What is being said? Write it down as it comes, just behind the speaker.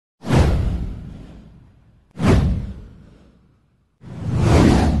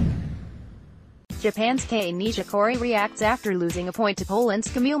Japan's Kei Nishikori reacts after losing a point to Poland's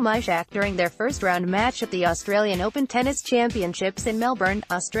Kamil Majchrzak during their first-round match at the Australian Open Tennis Championships in Melbourne,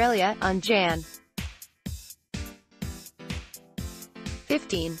 Australia, on Jan.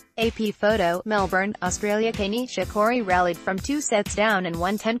 15. AP photo, Melbourne, Australia. Kei Nishikori rallied from 2 sets down and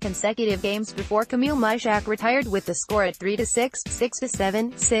won 10 consecutive games before Kamil Majchrzak retired with the score at 3-6,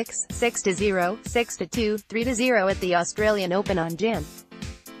 6-7, 6, 6-0, 6-2, 3-0 at the Australian Open on Jan.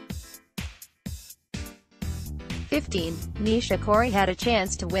 15. Nishikori had a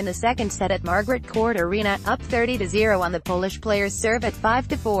chance to win the second set at Margaret Court Arena, up 30-0 on the Polish player's serve at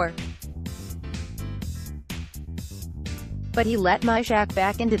 5-4. But he let Majchrzak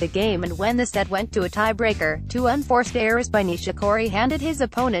back into the game, and when the set went to a tiebreaker, 2 unforced errors by Nishikori handed his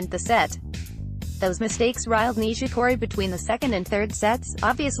opponent the set. Those mistakes riled Nishikori between the second and third sets,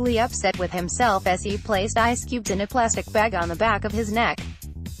 obviously upset with himself as he placed ice cubes in a plastic bag on the back of his neck.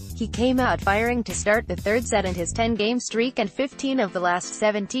 He came out firing to start the third set and his 10-game streak and 15 of the last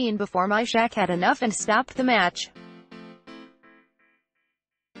 17 before Majchrzak had enough and stopped the match.